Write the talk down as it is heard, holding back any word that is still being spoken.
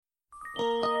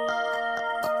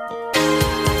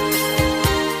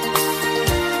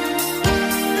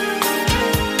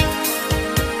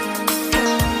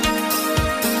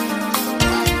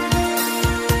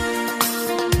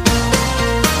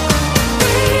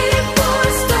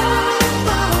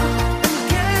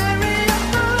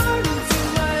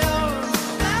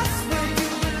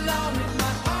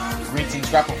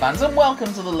Grapple fans, and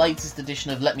welcome to the latest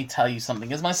edition of Let Me Tell You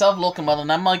Something, as myself, Lorcan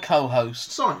Mullen, and my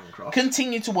co-host Simon Cross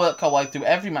continue to work our way through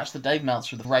every match that Dave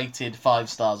Meltzer rated 5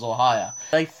 stars or higher.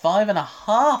 A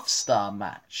 5.5 star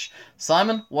match.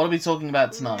 Simon, what are we talking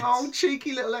about tonight? Oh,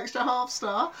 cheeky little extra half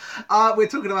star. We're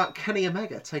talking about Kenny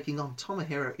Omega taking on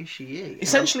Tomohiro Ishii.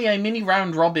 Essentially a mini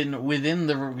round robin within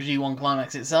the G1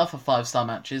 Climax itself of 5-star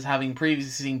matches, having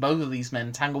previously seen both of these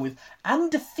men tangle with and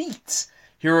defeat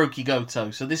Hiroki Goto.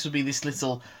 So this would be this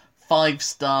little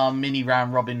 5-star mini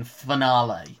round robin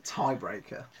finale.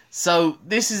 Tiebreaker. So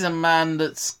this is a man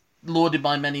that's lauded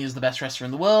by many as the best wrestler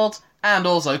in the world, and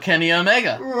also Kenny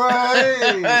Omega.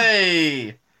 Right.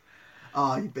 Hey!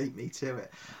 Oh, you beat me to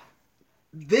it.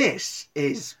 This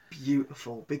is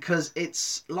beautiful because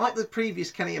it's like the previous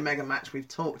Kenny Omega match we've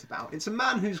talked about. It's a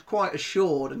man who's quite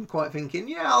assured and quite thinking,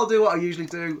 yeah, I'll do what I usually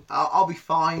do. I'll be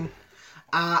fine.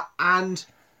 And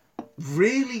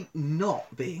really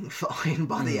not being fine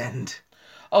by the end.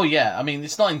 Oh yeah, I mean,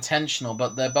 it's not intentional,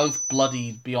 but they're both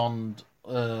bloodied beyond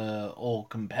all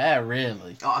compare,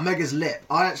 really. Oh, Omega's lip.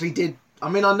 I actually did. I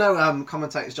mean, I know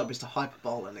commentator's job is to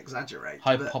hyperbole and exaggerate.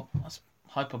 Hyperbole.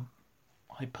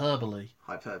 Hyperbole,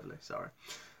 sorry.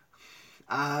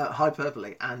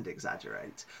 Hyperbole and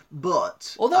exaggerate.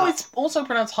 But although it's also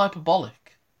pronounced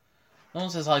hyperbolic. No one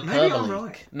says hyperbole. Maybe I'm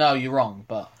right. No, you're wrong,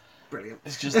 but brilliant.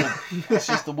 It's just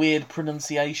the weird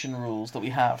pronunciation rules that we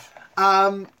have.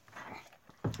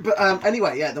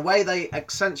 Anyway, yeah, the way they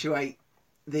accentuate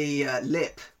the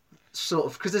lip, sort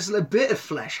of, because there's a bit of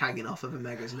flesh hanging off of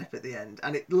Omega's lip at the end,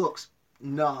 and it looks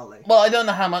gnarly. Well, I don't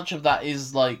know how much of that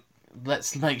is like,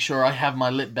 let's make sure I have my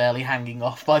lip barely hanging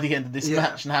off by the end of this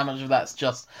match, and how much of that's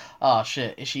just, oh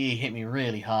shit, Ishii hit me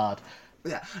really hard.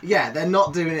 Yeah, they're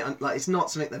not doing it, like, it's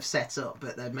not something they've set up,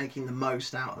 but they're making the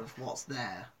most out of what's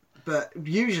there. But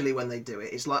usually when they do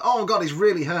it, it's like, oh god, he's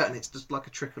really hurt, and it's just like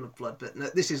a trickle of blood. But no,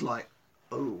 this is like,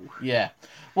 oh. Yeah.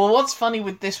 Well, what's funny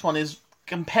with this one is,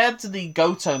 compared to the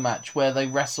Goto match where they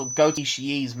wrestled Goto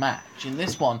Ishii's match, in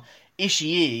this one,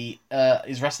 Ishii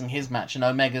is wrestling his match and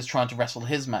Omega's trying to wrestle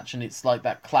his match, and it's like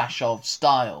that clash of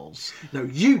styles. No,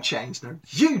 you change. No,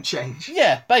 you change.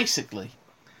 Yeah, basically.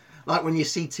 Like when you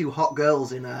see two hot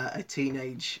girls in a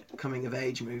teenage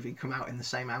coming-of-age movie come out in the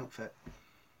same outfit.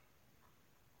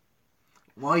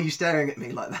 Why are you staring at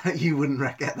me like that? You wouldn't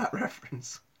get that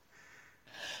reference.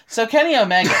 So Kenny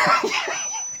Omega...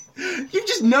 You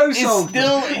just know so. Is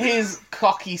still his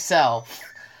cocky self.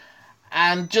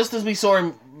 And just as we saw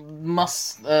him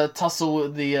tussle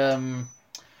with the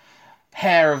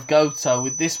hair of Goto,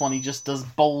 with this one he just does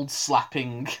bold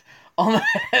slapping on the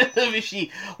head of Ishii.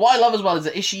 What I love as well is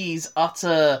that Ishii's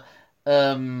utter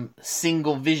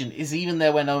single vision is even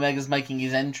there when Omega's making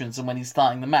his entrance and when he's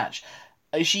starting the match.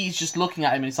 She's just looking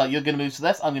at him and it's like, you're going to move to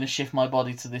this, I'm going to shift my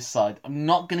body to this side. I'm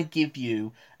not going to give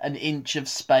you an inch of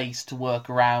space to work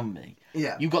around me.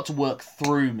 Yeah. You've got to work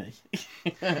through me.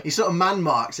 He sort of man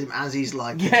marks him as he's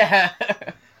like... Yeah.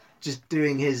 Just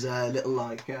doing his little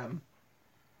like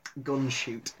gun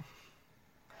shoot,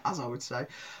 as I would say.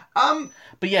 But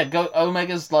yeah,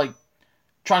 Omega's like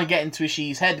trying to get into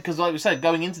Ishii's head because, like we said,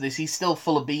 going into this, he's still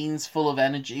full of beans, full of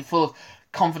energy, full of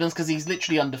confidence because he's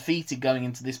literally undefeated going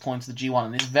into this point of the G1,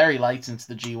 and it's very late into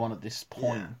the G1 at this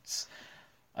point.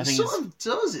 Yeah. I think it sort of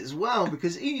does as well,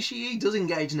 because Ishii does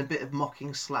engage in a bit of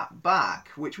mocking slap back,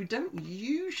 which we don't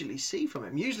usually see from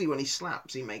him. Usually when he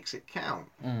slaps, he makes it count.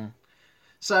 Mm.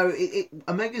 So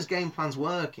Omega's game plan's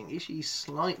working. Ishii's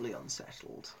slightly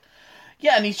unsettled.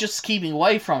 Yeah, and he's just keeping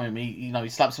away from him. He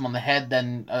slaps him on the head,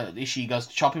 then Ishii goes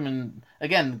to chop him, and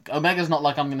again, Omega's not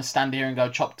like, I'm going to stand here and go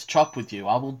chop to chop with you.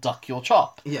 I will duck your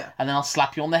chop. Yeah. And then I'll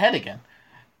slap you on the head again.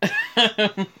 It's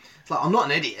like, I'm not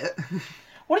an idiot.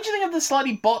 What did you think of the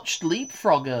slightly botched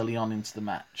leapfrog early on into the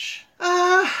match?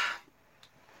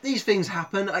 These things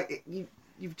happen.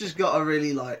 You've just got to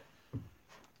really, like,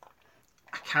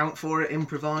 account for it,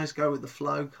 improvise, go with the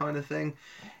flow kind of thing.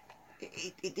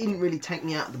 It didn't really take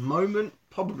me out at the moment,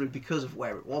 probably because of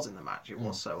where it was in the match. It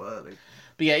was so early.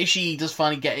 But yeah, Ishii does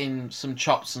finally get in some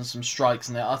chops and some strikes,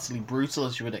 and they're utterly brutal,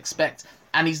 as you would expect.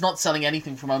 And he's not selling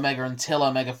anything from Omega until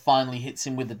Omega finally hits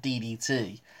him with the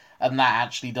DDT. And that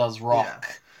actually does rock.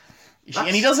 Yeah.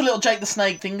 And he does a little Jake the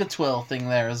Snake finger twirl thing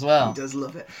there as well. He does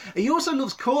love it. He also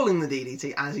loves calling the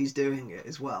DDT as he's doing it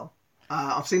as well.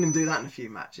 I've seen him do that in a few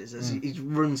matches. As he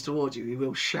runs towards you, he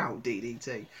will shout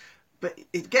DDT. But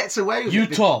it gets away with You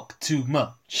it. talk too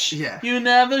much. Yeah. You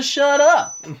never shut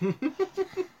up.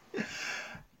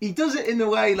 He does it in a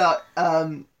way like,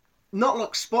 not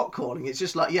like spot calling. It's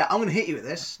just like, yeah, I'm going to hit you with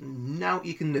this. Now what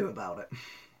you can do about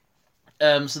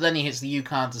it. So then he hits the "You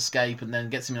Can't Escape" and then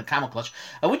gets him in a camel clutch.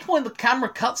 At which point the camera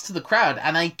cuts to the crowd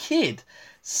and a kid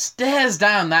stares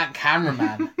down that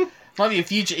cameraman. Might be a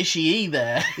future Ishii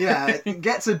there. Yeah, it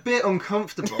gets a bit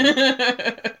uncomfortable.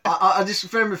 I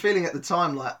just remember feeling at the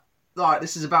time like, alright,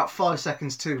 this is about 5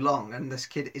 seconds too long and this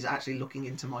kid is actually looking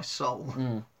into my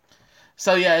soul.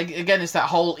 So yeah, again, it's that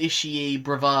whole Ishii,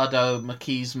 bravado,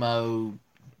 machismo,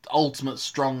 ultimate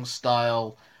strong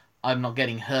style. I'm not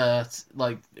getting hurt.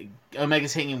 Like,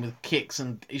 Omega's hitting him with kicks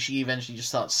and Ishii eventually just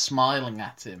starts smiling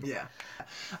at him. Yeah.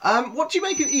 What do you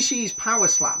make of Ishii's power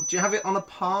slam? Do you have it on a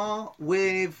par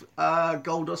with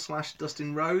Goldust /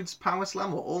 Dustin Rhodes' power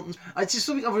slam or Orton's? It's just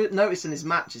something I've noticed in his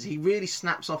matches. He really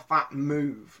snaps off that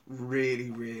move really,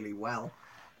 really well.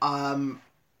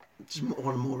 Just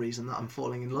one more reason that I'm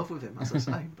falling in love with him, as I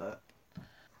say. But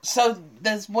So,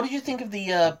 what did you think of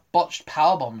the botched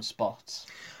powerbomb spots?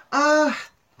 I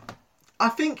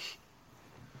think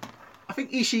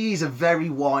Ishii's a very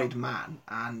wide man,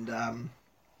 and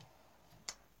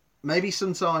maybe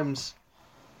sometimes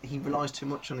he relies too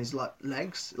much on his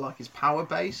legs, like his power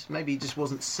base. Maybe he just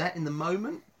wasn't set in the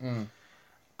moment.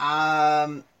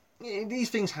 These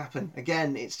things happen.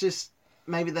 Again, it's just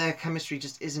maybe their chemistry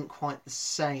just isn't quite the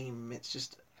same. It's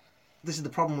just this is the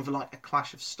problem with like a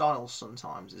clash of styles.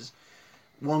 Sometimes is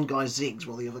one guy zigs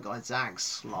while the other guy zags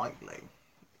slightly.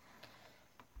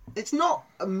 It's not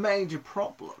a major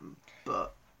problem,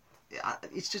 but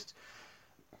it's just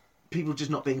people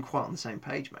just not being quite on the same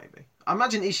page, maybe. I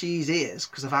imagine Ishii's ears,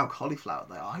 because of how cauliflower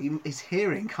they are, his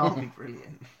hearing can't be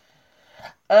brilliant.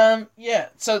 Yeah,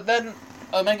 so then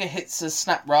Omega hits a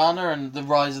Snap Rana and the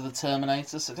Rise of the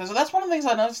Terminator. So that's one of the things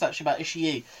I noticed actually about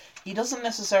Ishii. He doesn't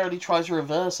necessarily try to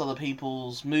reverse other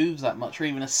people's moves that much or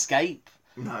even escape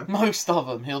No. most of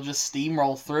them. He'll just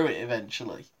steamroll through it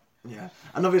eventually. Yeah,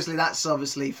 and obviously that's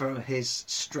obviously from his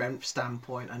strength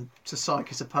standpoint and to psych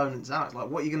his opponents out. It's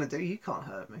like, what are you going to do? You can't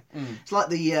hurt me. It's like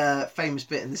the famous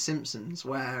bit in The Simpsons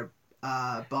where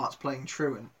Bart's playing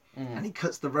truant and he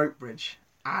cuts the rope bridge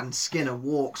and Skinner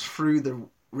walks through the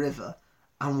river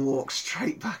and walks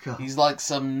straight back up. He's like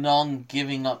some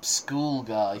non-giving up school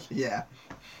guy. Yeah.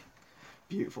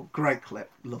 Beautiful. Great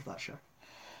clip. Love that show.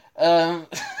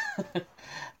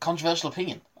 Controversial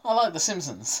opinion. I like The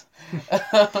Simpsons.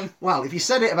 Well, if you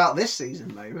said it about this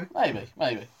season, maybe.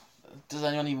 Maybe. Does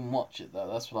anyone even watch it,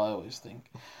 though? That's what I always think.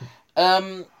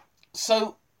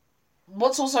 So,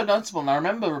 what's also notable, and I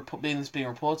remember this being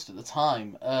reported at the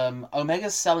time,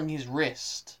 Omega's selling his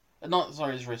wrist.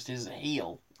 His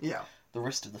heel. Yeah. The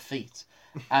wrist of the feet.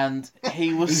 And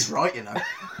he was... He's right, you know.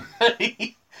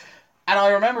 And I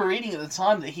remember reading at the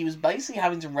time that he was basically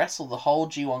having to wrestle the whole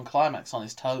G1 Climax on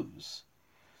his toes.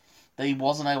 That he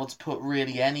wasn't able to put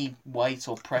really any weight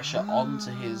or pressure onto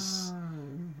his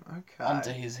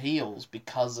heels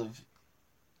because of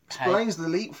explains the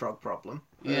leapfrog problem.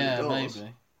 Yeah,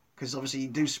 maybe. Because obviously you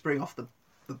do spring off the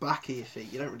back of your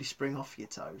feet. You don't really spring off your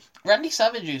toes. Randy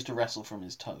Savage used to wrestle from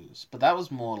his toes, but that was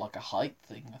more like a height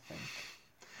thing, I think.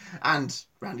 And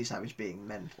Randy Savage being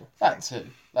mental. That too.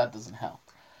 That doesn't help.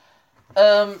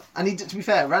 And to be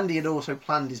fair, Randy had also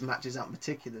planned his matches out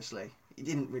meticulously. He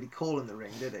didn't really call in the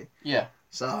ring, did he? Yeah.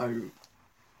 So,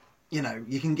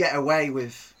 you can get away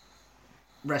with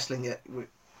wrestling it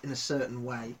in a certain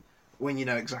way when you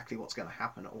know exactly what's going to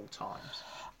happen at all times.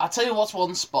 I'll tell you what's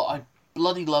one spot I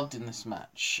bloody loved in this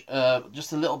match.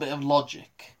 Just a little bit of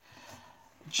logic.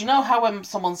 Do you know how when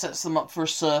someone sets them up for a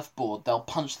surfboard, they'll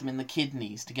punch them in the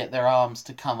kidneys to get their arms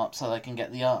to come up so they can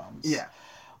get the arms? Yeah.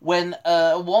 When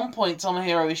at one point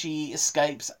Tomohiro Ishii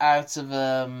escapes out of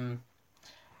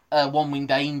One-Winged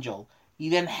Angel, he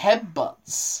then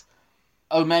headbutts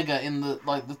Omega in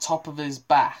the top of his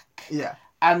back. Yeah.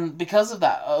 And because of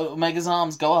that, Omega's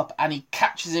arms go up and he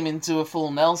catches him into a full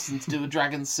Nelson to do a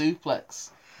dragon suplex.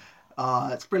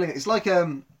 It's brilliant. It's like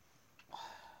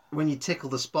when you tickle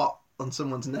the spot on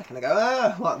someone's neck and they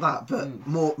go, like that, but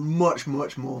much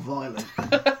more violent.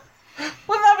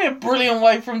 Wouldn't that be a brilliant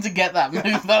way for him to get that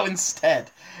move, though, instead?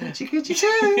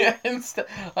 Yeah, instead.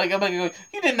 Like, Omega going,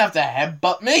 you didn't have to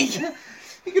headbutt me.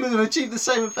 You could have achieved the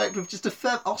same effect with just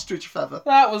a ostrich feather.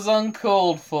 That was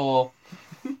uncalled for.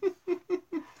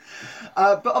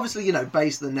 But obviously,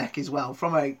 base of the neck as well.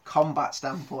 From a combat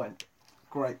standpoint,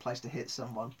 great place to hit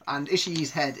someone. And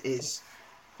Ishii's head is,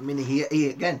 he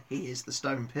is the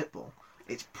Stone Pitbull.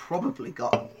 it's probably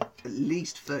got at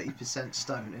least 30%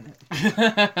 stone in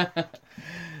it.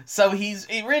 So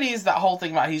it really is that whole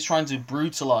thing about he's trying to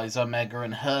brutalize Omega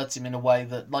and hurt him in a way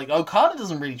that, like, Okada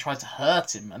doesn't really try to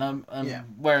hurt him, and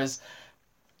whereas,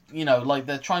 you know, like,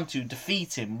 they're trying to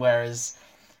defeat him, whereas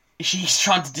she's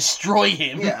trying to destroy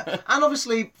him. Yeah, and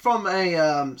obviously from a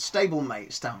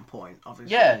stablemate standpoint,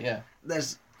 obviously,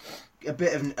 there's a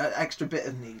bit of an extra bit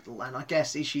of needle, and I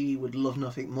guess Ishii would love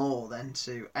nothing more than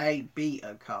to A, beat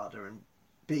Okada, and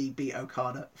B, beat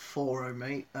Okada for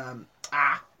Omega.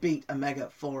 Beat Omega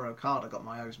for Okada. Got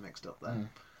my O's mixed up there.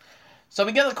 So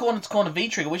we get the corner-to-corner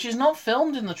V-trigger, which is not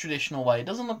filmed in the traditional way. It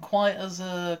doesn't look quite as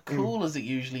cool as it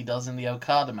usually does in the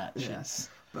Okada matches. Yes.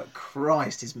 But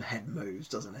Christ, his head moves,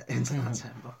 doesn't it, into that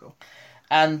turnbuckle.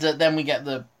 And then we get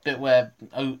the bit where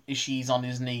Ishii's on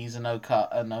his knees and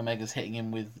Omega's hitting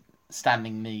him with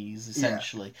standing knees,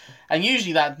 essentially. Yeah. And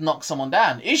usually that knocks someone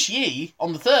down. Ishii,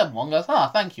 on the third one, goes,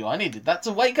 thank you, I needed that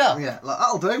to wake up. Yeah, like,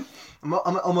 that'll do.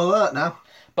 I'm alert now.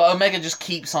 But Omega just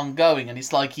keeps on going, and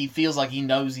it's like he feels like he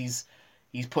knows he's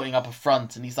putting up a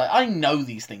front, and he's like, I know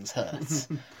these things hurt.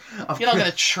 You're not going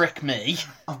to trick me.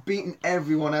 I've beaten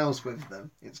everyone else with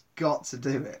them. It's got to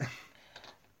do it.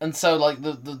 And so, like,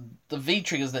 the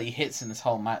V-triggers that he hits in this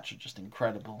whole match are just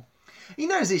incredible. He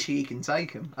knows Ishii can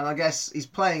take him, and I guess he's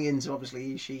playing into,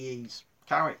 obviously, Ishii's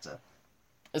character.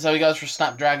 So he goes for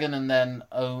Snapdragon, and then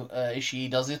Ishii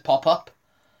does his pop-up.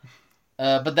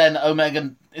 But then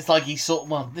Omega, it's like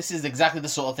this is exactly the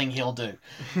sort of thing he'll do.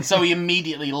 So he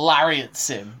immediately lariats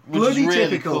him, which Bloody is really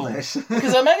typical, cool. this.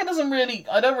 Because Omega doesn't really,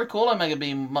 I don't recall Omega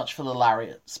being much for the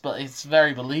lariats, but it's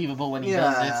very believable when he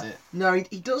does hit it. No,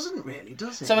 he doesn't really,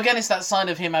 does he? So again, it's that sign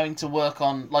of him having to work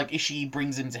on, like, Ishii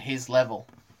brings him to his level,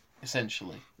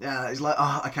 essentially. Yeah, he's like,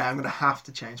 okay, I'm going to have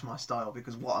to change my style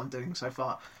because what I'm doing so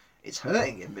far, it's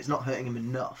hurting him, but it's not hurting him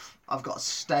enough. I've got to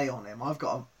stay on him. I've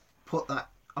got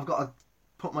to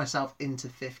put myself into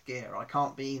fifth gear. I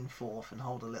can't be in fourth and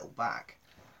hold a little back.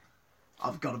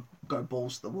 I've got to go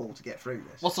balls to the wall to get through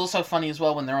this. What's also funny as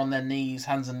well, when they're on their knees,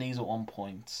 hands and knees at one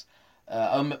point,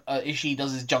 Ishii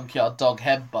does his junkyard dog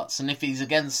headbutts, and if he's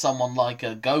against someone like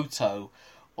a Goto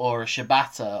or a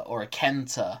Shibata or a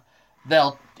Kenta,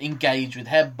 they'll engage with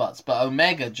headbutts, but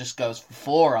Omega just goes for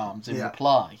forearms in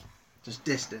reply. Just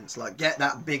distance, like, get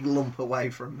that big lump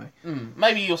away from me.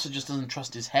 Maybe he also just doesn't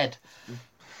trust his head.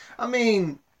 I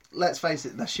mean, let's face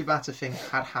it, the Shibata thing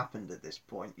had happened at this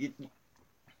point.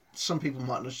 Some people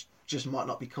might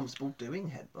not be comfortable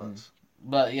doing headbutts.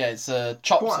 But yeah, it's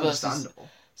chops Quite versus... understandable.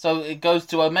 So it goes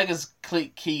to Omega's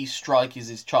key strike is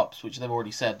his chops, which they've already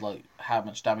said, like, how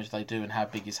much damage they do and how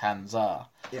big his hands are.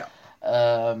 Yeah.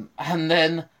 And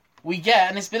then we get,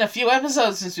 and it's been a few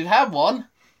episodes since we've had one,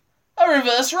 a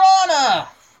reverse Rana!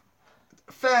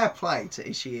 Fair play to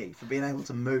Ishii for being able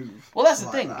to move. Well, that's the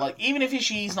thing. Like, even if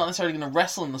Ishii's not necessarily going to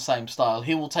wrestle in the same style,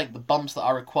 he will take the bumps that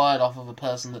are required off of a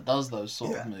person that does those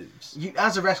sort of moves.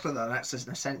 As a wrestler, though, that's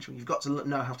an essential. You've got to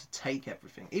know how to take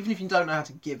everything, even if you don't know how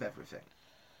to give everything.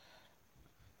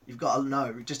 You've got to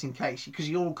know, just in case, because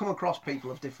you'll come across people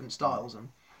of different styles and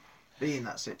be in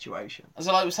that situation.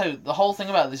 So, like we say, the whole thing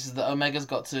about this is that Omega's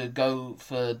got to go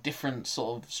for different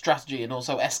sort of strategy and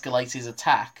also escalate his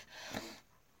attack.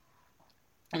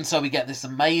 And so we get this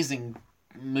amazing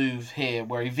move here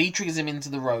where he V-triggers him into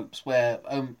the ropes,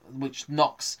 which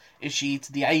knocks Ishii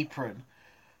to the apron.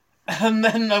 And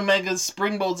then Omega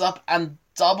springboards up and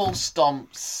double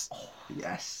stomps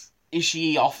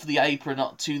Ishii off the apron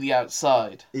up to the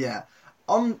outside. Yeah.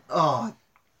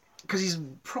 Because he's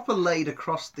proper laid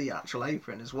across the actual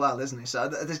apron as well, isn't he? So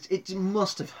it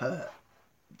must have hurt.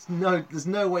 There's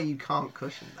no way you can't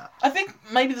cushion that. I think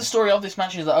maybe the story of this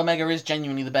match is that Omega is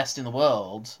genuinely the best in the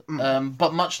world.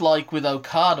 But much like with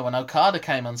Okada, when Okada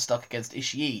came unstuck against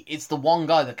Ishii, it's the one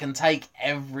guy that can take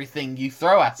everything you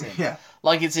throw at him. Yeah.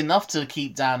 Like, it's enough to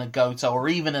keep down a Goto or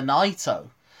even a Naito.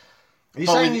 Are you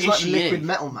saying he's like Liquid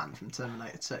Metal Man from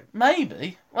Terminator 2?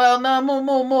 Maybe. Well, no,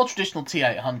 more traditional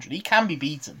T-800. He can be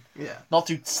beaten. Yeah. Not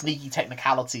through sneaky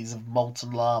technicalities of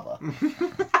molten lava.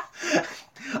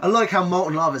 I like how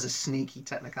molten lava is a sneaky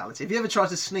technicality. Have you ever tried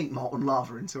to sneak molten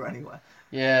lava into anywhere?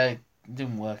 Yeah, it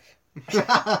didn't work.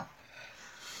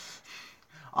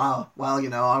 Oh,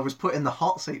 well, I was put in the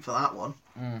hot seat for that one.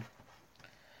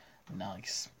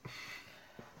 Nice.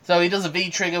 So he does a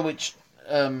V-trigger, which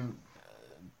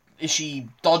Ishii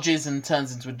dodges and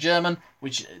turns into a German,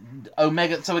 which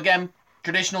Omega... So again,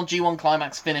 traditional G1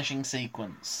 Climax finishing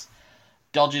sequence.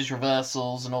 Dodges,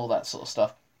 reversals, and all that sort of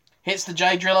stuff. Hits the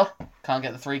J-Driller, can't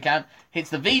get the 3 count. Hits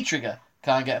the V-Trigger,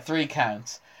 can't get a 3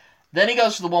 count. Then he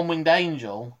goes for the One-Winged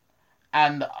Angel,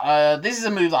 and this is a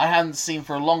move that I hadn't seen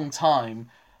for a long time.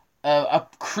 a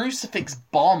crucifix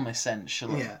bomb,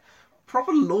 essentially. Yeah.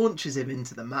 Proper launches him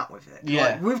into the mat with it. Yeah.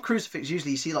 Like, with crucifix,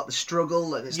 usually you see like the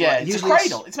struggle, and it's Yeah, like it's a usually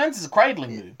cradle. It's meant as a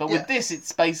cradling move, but Yeah. with this,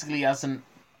 it's basically as an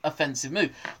offensive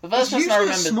move. The It's first person usually I a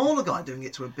remember, smaller guy doing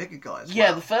it to a bigger guy as yeah,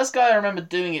 well. the first guy I remember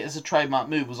doing it as a trademark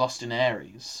move was Austin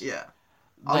Aries. Yeah.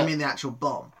 I mean the actual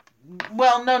bomb.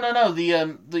 Well, no.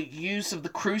 The use of the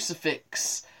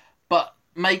crucifix, but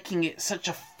making it such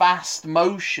a fast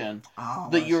motion Oh,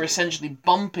 that I you're see. essentially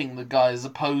bumping the guy as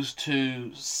opposed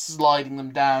to sliding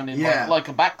them down in Yeah. like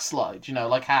a backslide. You know,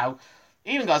 like how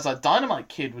even guys like Dynamite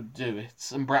Kid would do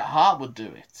it and Bret Hart would do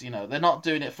it. You know, they're not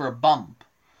doing it for a bump.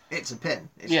 It's a pin.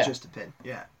 It's Yeah. just a pin.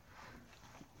 Yeah.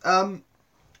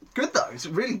 Good though. It's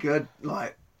a really good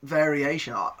like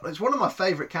variation. It's one of my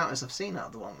favourite counters I've seen out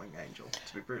of the One Wing Angel.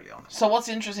 To be brutally honest. So what's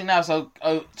interesting now? So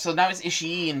now it's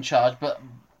Ishii in charge, but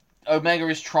Omega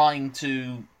is trying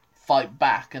to fight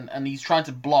back and he's trying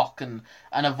to block and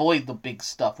avoid the big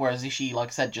stuff, whereas Ishii, like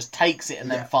I said, just takes it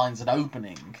and then Yeah. finds an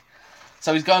opening.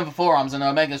 So he's going for forearms and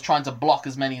Omega's trying to block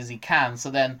as many as he can. So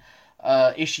then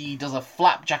Ishii does a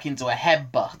flapjack into a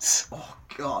headbutt Oh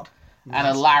God. and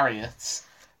a lariat.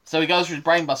 So he goes for his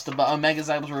brainbuster, but Omega's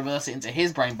able to reverse it into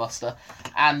his brainbuster,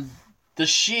 and the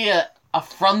sheer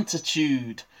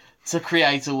affrontitude to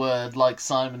create a word like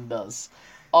Simon does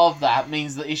of that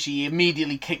means that Ishii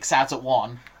immediately kicks out at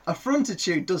one.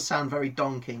 Affrontitude does sound very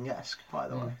Don King-esque, by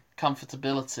the way.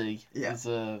 Comfortability Yeah. is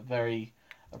very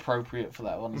appropriate for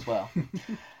that one as well.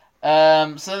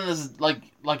 So then there's like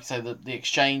you say the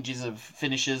exchanges of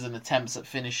finishers and attempts at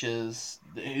finishers.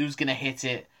 Who's going to hit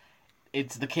it?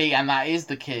 It's the key, and that is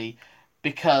the key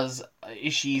because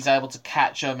Ishii's able to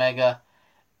catch Omega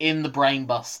in the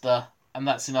brainbuster, and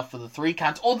that's enough for the 3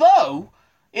 count. Although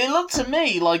it looked to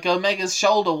me like Omega's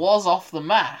shoulder was off the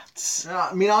mat.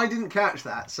 I mean, I didn't catch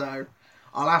that, so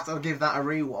I'll have to give that a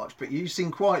rewatch. But you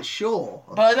seem quite sure.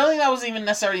 But I don't think that was even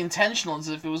necessarily intentional, as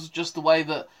if it was just the way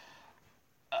that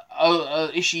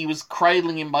Ishii was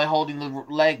cradling him by holding the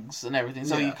legs and everything,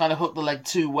 so he Yeah. kind of hooked the leg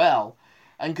too well.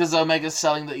 And because Omega's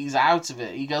selling that he's out of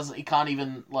it, he can't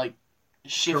even like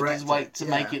shift Correct his weight it, to yeah.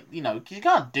 make it. You know, 'cause you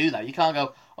can't do that. You can't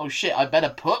go, oh shit, I better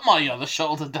put my other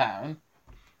shoulder down.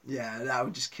 Yeah, that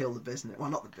would just kill the business.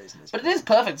 Well, not the business. But it is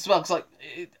perfect as well, because like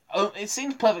it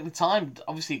seems perfectly timed.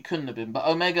 Obviously, it couldn't have been, but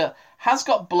Omega has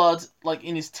got blood like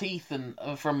in his teeth and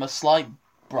from a slight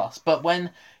brust. But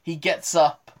when he gets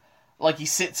up, like he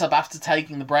sits up after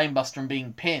taking the brainbuster and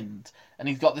being pinned, and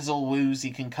he's got this all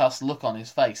woozy, concussed look on his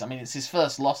face. I mean, it's his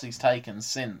first loss he's taken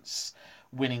since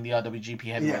winning the IWGP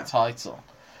Heavyweight title.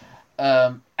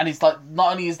 And it's like,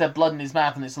 not only is there blood in his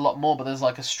mouth, and it's a lot more, but there's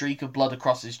like a streak of blood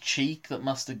across his cheek that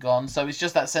must have gone. So it's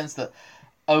just that sense that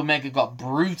Omega got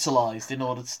brutalized in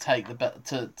order to take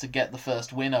to get the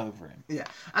first win over him. Yeah,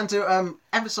 and to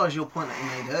emphasise your point that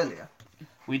you made earlier,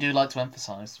 We do like to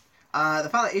emphasise. the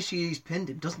fact that Ishii's pinned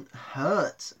him doesn't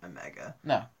hurt Omega.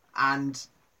 No. And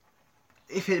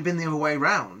if it had been the other way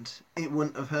round, it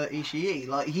wouldn't have hurt Ishii.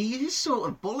 Like, he is sort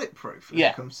of bulletproof when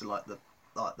Yeah. it comes to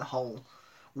the whole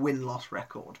win-loss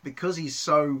record, because he's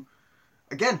so,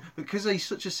 again, because he's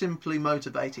such a simply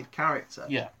motivated character.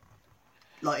 Yeah.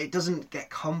 Like, it doesn't get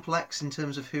complex in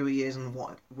terms of who he is and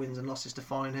what wins and losses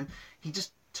define him. He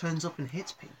just turns up and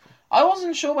hits people. I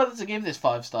wasn't sure whether to give this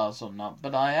 5 stars or not,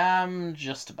 but I am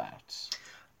just about.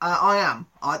 I am.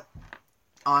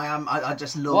 I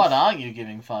just love... What are you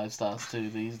giving 5 stars to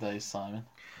these days, Simon?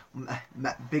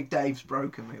 Big Dave's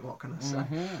broken me, what can I say?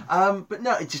 Mm-hmm. But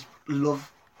no, I just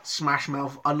love Smash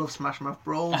Mouth. I love Smash Mouth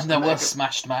brawls. And there were Omega-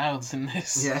 smashed mouths in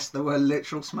this. Yes, there were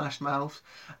literal Smash Mouths.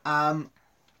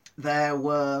 There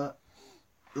were,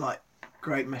 like,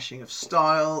 great meshing of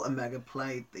style. Omega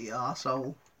played the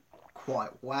arsehole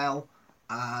quite well.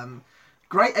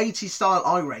 Great 80s style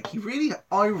eye rake. He really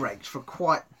eye raked for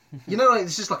quite... You know, like,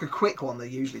 it's just like a quick one they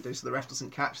usually do so the ref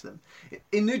doesn't catch them.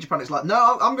 In New Japan, it's like,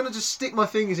 no, I'm going to just stick my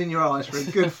fingers in your eyes for a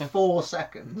good 4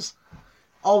 seconds.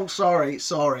 Oh, sorry,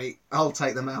 I'll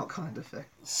take them out kind of thing.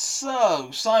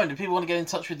 So, Simon, if people want to get in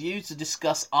touch with you to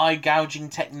discuss eye gouging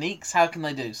techniques, how can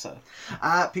they do so?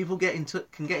 People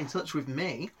can get in touch with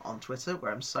me on Twitter,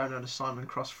 where I'm so known as Simon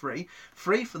Cross Free.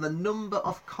 Free for the number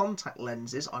of contact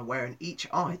lenses I wear in each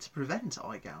eye to prevent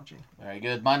eye gouging. Very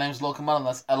good. My name's Lorcan Mullen.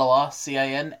 That's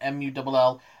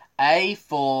LORCANMULLA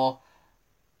for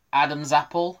Adam's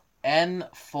apple. N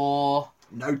for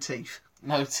No teeth.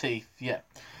 no teeth. Yeah.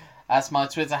 That's my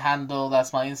Twitter handle,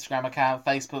 that's my Instagram account,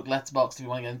 Facebook, Letterboxd. If you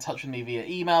want to get in touch with me via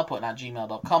email, put it at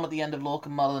gmail.com at the end of Lorcan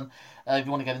Mullen. If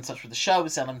you want to get in touch with the show,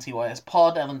 it's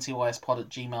lmtyspod,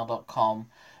 lmtyspod@gmail.com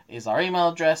is our email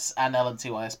address, and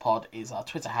lmtyspod is our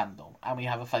Twitter handle. And we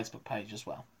have a Facebook page as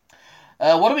well.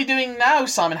 What are we doing now,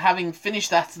 Simon? Having finished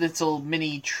that little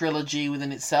mini trilogy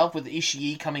within itself, with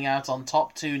Ishii coming out on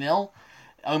top 2-0,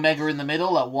 Omega in the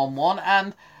middle at 1-1,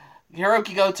 and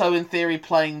Hiroki Goto, in theory,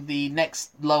 playing the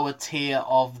next lower tier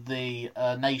of the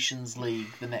Nations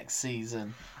League the next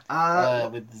season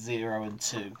with 0 and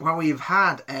 2. Well, we've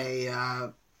had a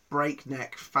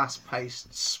breakneck,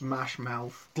 fast-paced smash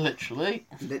mouth,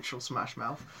 literal smash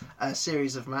mouth,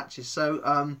 series of matches.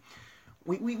 So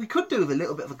we could do with a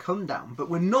little bit of a come down, but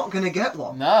we're not going to get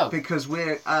one. No, because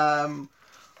we're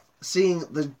seeing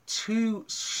the two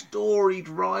storied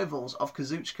rivals of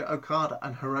Kazuchika Okada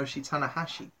and Hiroshi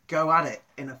Tanahashi go at it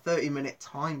in a 30-minute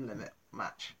time limit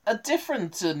match. A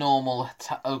different to normal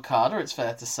Okada, it's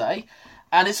fair to say,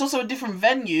 and it's also a different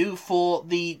venue for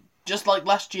the. Just like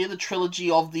last year, the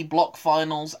trilogy of the block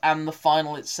finals and the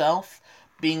final itself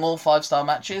being all 5-star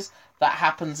matches. That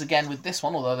happens again with this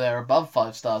one, although they're above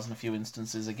 5 stars in a few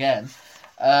instances again.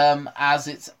 As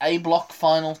it's A block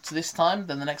final to this time,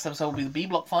 then the next episode will be the B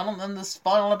block final, and then the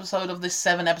final episode of this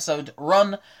 7-episode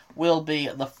run will be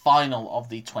the final of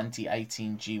the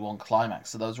 2018 G1 Climax.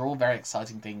 So those are all very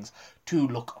exciting things to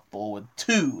look forward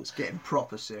to. It's getting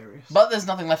proper serious. But there's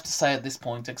nothing left to say at this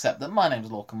point except that my name's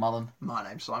Lorcan Mullen. My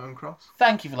name's Simon Cross.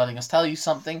 Thank you for letting us tell you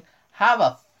something. Have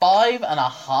a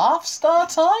 5.5 star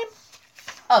time.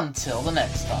 Until the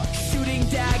next time. Shooting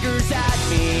daggers at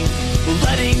me,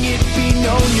 letting it be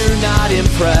known you're not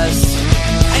impressed.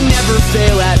 I never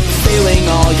fail at failing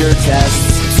all your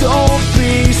tests. Don't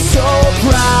be so